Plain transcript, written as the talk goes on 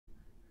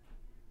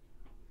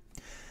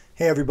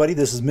Hey everybody,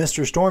 this is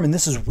Mr. Storm, and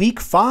this is week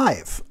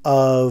 5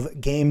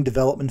 of Game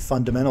Development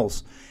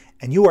Fundamentals.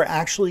 And you are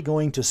actually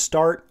going to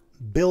start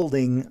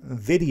building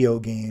video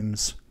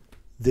games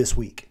this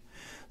week.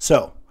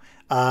 So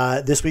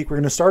this week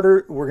we're going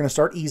to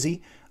start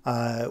easy.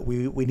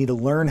 We need to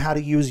learn how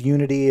to use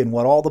Unity and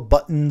what all the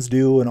buttons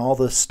do and all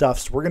the stuff.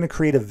 So we're going to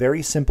create a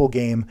very simple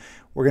game.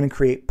 We're going to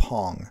create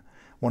Pong,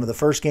 one of the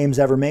first games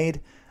ever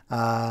made.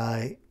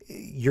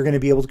 You're going to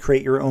be able to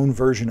create your own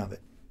version of it.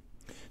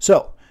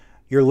 So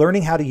you're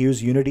learning how to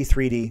use Unity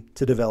 3D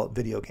to develop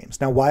video games.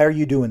 Now, why are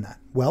you doing that?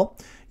 Well,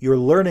 you're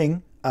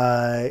learning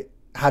how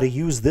to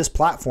use this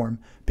platform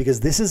because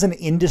this is an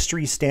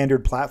industry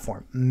standard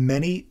platform.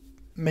 Many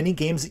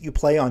games that you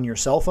play on your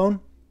cell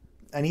phone,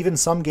 and even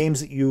some games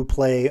that you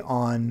play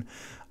on,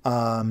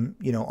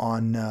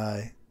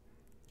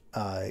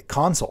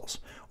 consoles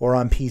or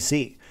on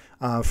PC.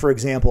 For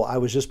example, I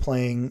was just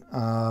playing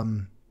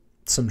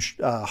some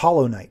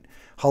Hollow Knight.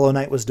 Hollow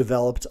Knight was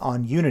developed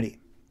on Unity.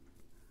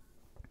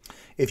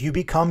 If you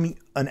become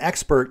an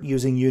expert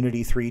using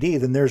Unity 3D,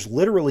 then there's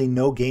literally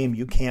no game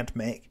you can't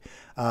make.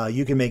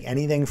 You can make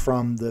anything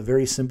from the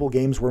very simple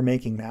games we're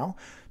making now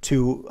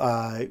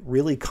to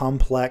really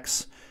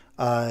complex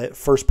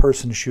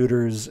first-person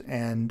shooters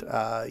and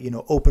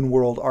open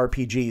world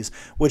RPGs,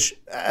 which,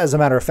 as a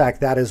matter of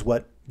fact, that is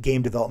what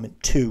Game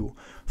Development 2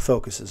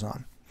 focuses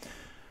on.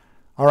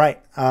 All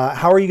right,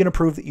 how are you going to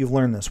prove that you've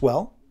learned this?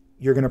 Well,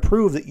 you're going to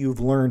prove that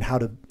you've learned how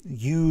to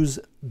use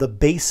the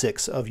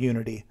basics of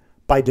Unity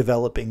by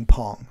developing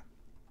Pong.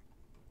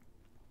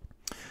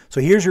 So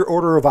here's your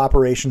order of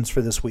operations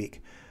for this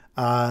week.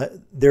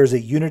 There's a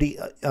Unity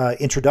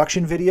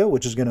introduction video,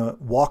 which is going to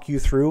walk you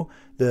through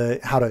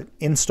how to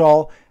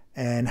install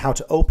and how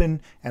to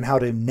open and how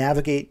to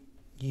navigate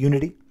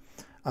Unity.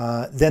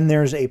 Then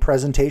there's a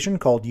presentation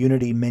called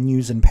Unity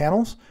Menus and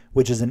Panels,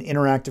 which is an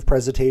interactive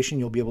presentation.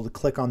 You'll be able to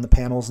click on the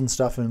panels and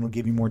stuff, and it'll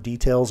give you more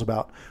details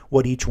about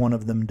what each one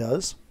of them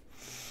does.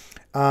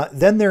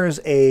 Then there's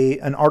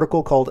an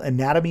article called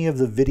Anatomy of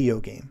the Video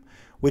Game,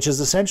 which is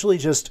essentially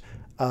just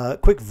a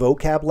quick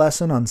vocab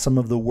lesson on some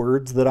of the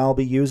words that I'll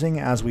be using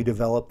as we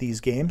develop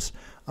these games.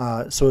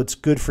 So it's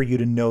good for you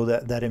to know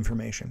that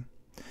information.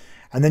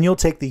 And then you'll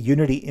take the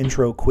Unity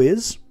intro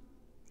quiz.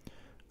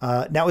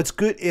 Now it's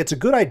a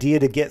good idea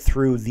to get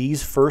through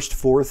these first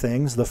 4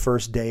 things the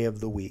first day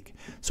of the week.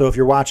 So if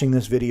you're watching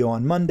this video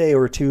on Monday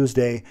or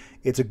Tuesday,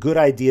 it's a good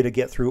idea to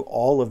get through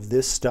all of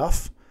this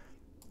stuff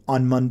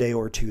on Monday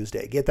or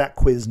Tuesday. Get that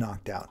quiz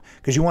knocked out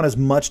because you want as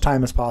much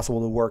time as possible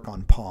to work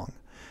on Pong.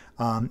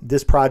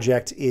 This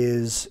project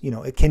is,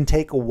 it can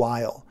take a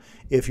while.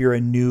 If you're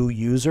a new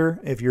user,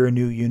 if you're a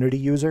new Unity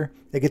user,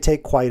 it could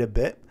take quite a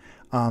bit.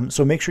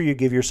 So make sure you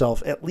give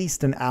yourself at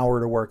least an hour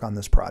to work on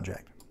this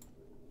project.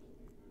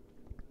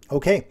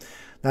 Okay,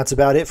 that's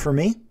about it for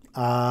me.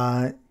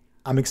 I'm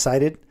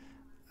excited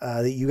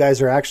that you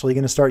guys are actually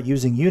going to start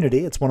using Unity.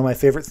 It's one of my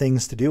favorite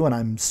things to do, and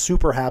I'm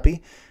super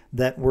happy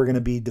that we're going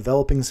to be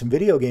developing some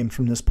video games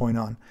from this point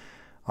on.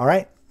 All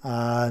right,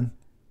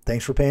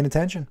 thanks for paying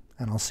attention,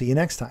 and I'll see you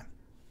next time.